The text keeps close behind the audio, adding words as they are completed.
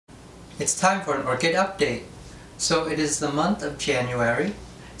It's time for an orchid update. So it is the month of January,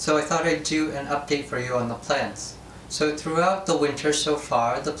 so I thought I'd do an update for you on the plants. So throughout the winter so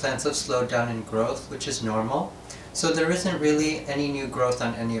far, the plants have slowed down in growth, which is normal. So there isn't really any new growth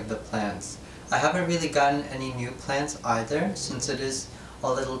on any of the plants. I haven't really gotten any new plants either, since it is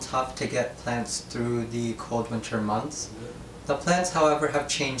a little tough to get plants through the cold winter months. The plants, however, have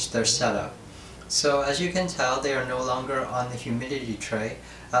changed their setup. So as you can tell, they are no longer on the humidity tray.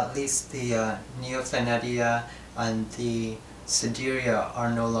 At least the Neophanetia and the Sideria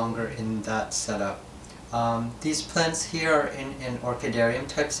are no longer in that setup. These plants here are in an orchidarium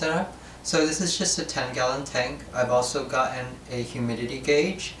type setup. So this is just a 10-gallon tank. I've also gotten a humidity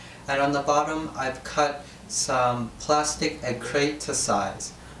gauge, and on the bottom I've cut some plastic egg crate to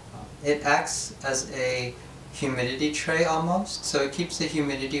size. It acts as a humidity tray almost, so it keeps the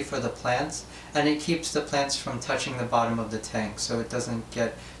humidity for the plants, and it keeps the plants from touching the bottom of the tank so it doesn't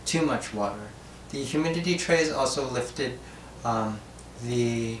get too much water. The humidity tray has also lifted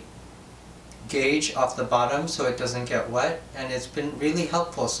the gauge off the bottom so it doesn't get wet, and it's been really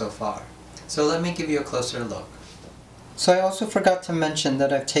helpful so far. So let me give you a closer look. So I also forgot to mention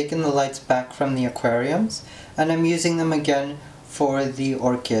that I've taken the lights back from the aquariums and I'm using them again for the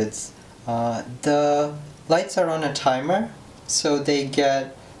orchids. The lights are on a timer, so they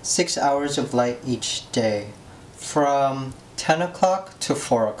get 6 hours of light each day from 10 o'clock to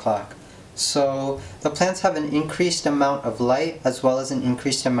 4 o'clock. So the plants have an increased amount of light as well as an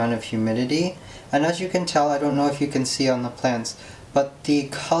increased amount of humidity, and as you can tell, I don't know if you can see on the plants, but the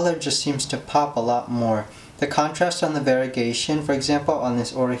color just seems to pop a lot more. The contrast on the variegation, for example on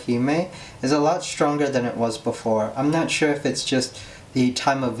this Orihime, is a lot stronger than it was before. I'm not sure if it's just the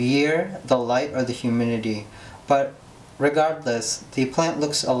time of year, the light, or the humidity, but regardless, the plant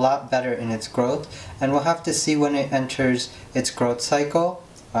looks a lot better in its growth, and we'll have to see when it enters its growth cycle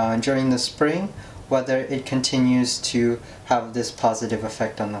during the spring whether it continues to have this positive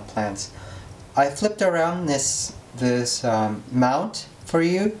effect on the plants. I flipped around this mount for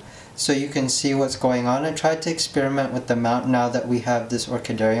you so you can see what's going on. I tried to experiment with the mount now that we have this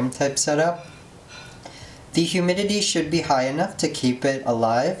orchidarium type setup. The humidity should be high enough to keep it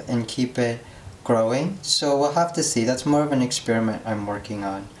alive and keep it growing, so we'll have to see. That's more of an experiment I'm working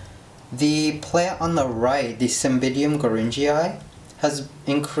on. The plant on the right, the Cymbidium goringii, has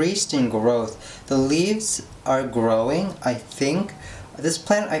increased in growth. The leaves are growing, I think. This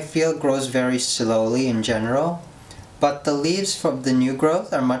plant, I feel, grows very slowly in general, but the leaves from the new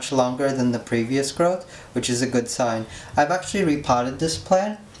growth are much longer than the previous growth, which is a good sign. I've actually repotted this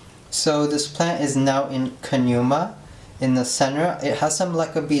plant, so this plant is now in Canuma. In the center, it has some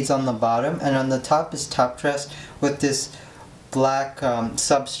leca beads on the bottom, and on the top is top dressed with this black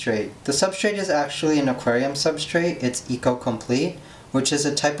substrate. The substrate is actually an aquarium substrate. It's Eco-Complete, which is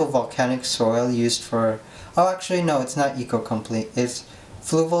a type of volcanic soil used for... Oh, actually no, it's not Eco-Complete. It's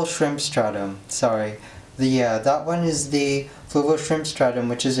Fluval Shrimp Stratum. Sorry. That one is the Fluval Shrimp Stratum,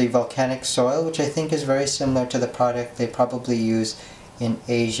 which is a volcanic soil, which I think is very similar to the product they probably use in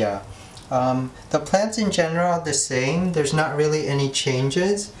Asia. The plants in general are the same. There's not really any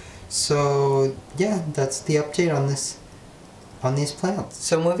changes. So yeah, that's the update on these plants.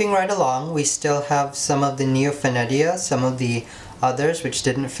 So moving right along, we still have some of the Neophanetia, some of the others which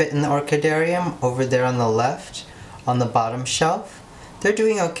didn't fit in the orchidarium over there on the left, on the bottom shelf. They're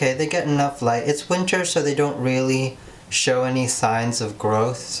doing okay, they get enough light. It's winter, so they don't really show any signs of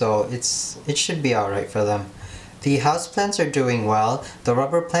growth, so it should be alright for them. The houseplants are doing well. The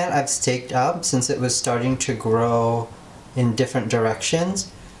rubber plant I've staked up since it was starting to grow in different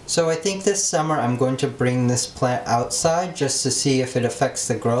directions. So I think this summer I'm going to bring this plant outside just to see if it affects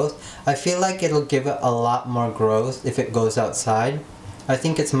the growth. I feel like it'll give it a lot more growth if it goes outside. I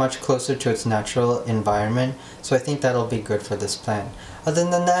think it's much closer to its natural environment, so I think that'll be good for this plant. Other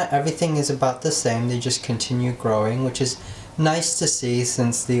than that, everything is about the same. They just continue growing, which is nice to see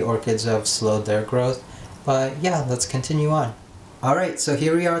since the orchids have slowed their growth. But yeah, let's continue on. Alright, so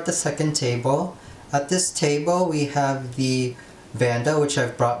here we are at the second table. At this table we have the Vanda, which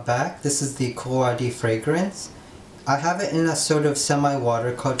I've brought back. This is the Kuwadi fragrance. I have it in a sort of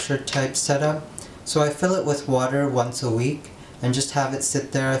semi-water culture type setup. So I fill it with water once a week and just have it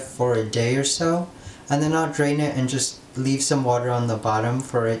sit there for a day or so. And then I'll drain it and just leave some water on the bottom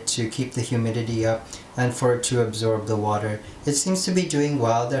for it to keep the humidity up and for it to absorb the water. It seems to be doing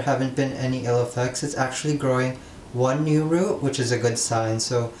well. There haven't been any ill effects. It's actually growing one new root, which is a good sign.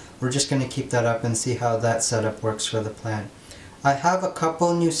 So we're just going to keep that up and see how that setup works for the plant. I have a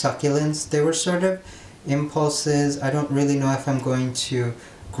couple new succulents. They were sort of impulses. I don't really know if I'm going to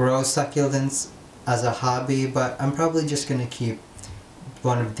grow succulents as a hobby, but I'm probably just going to keep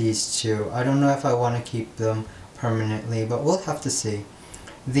one of these two. I don't know if I want to keep them permanently, but we'll have to see.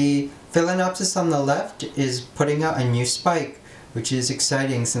 The Phalaenopsis on the left is putting out a new spike, which is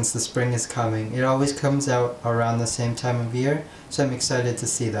exciting since the spring is coming. It always comes out around the same time of year, so I'm excited to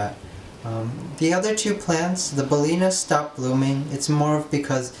see that. The other two plants, the Bellina stopped blooming. It's more of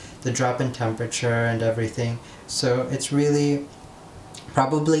because the drop in temperature and everything, so it's really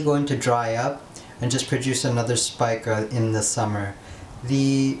probably going to dry up and just produce another spike in the summer.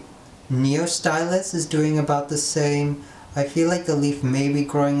 The Neostylus is doing about the same. I feel like the leaf may be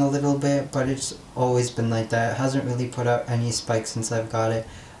growing a little bit, but it's always been like that. It hasn't really put out any spikes since I've got it,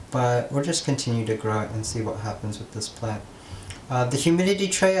 but we'll just continue to grow it and see what happens with this plant. The humidity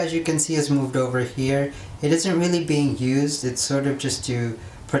tray, as you can see, has moved over here. It isn't really being used. It's sort of just to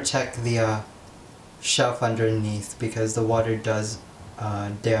protect the shelf underneath because the water does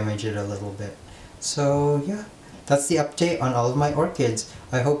damage it a little bit. So yeah, that's the update on all of my orchids.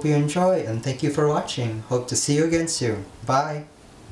 I hope you enjoy and thank you for watching. Hope to see you again soon. Bye!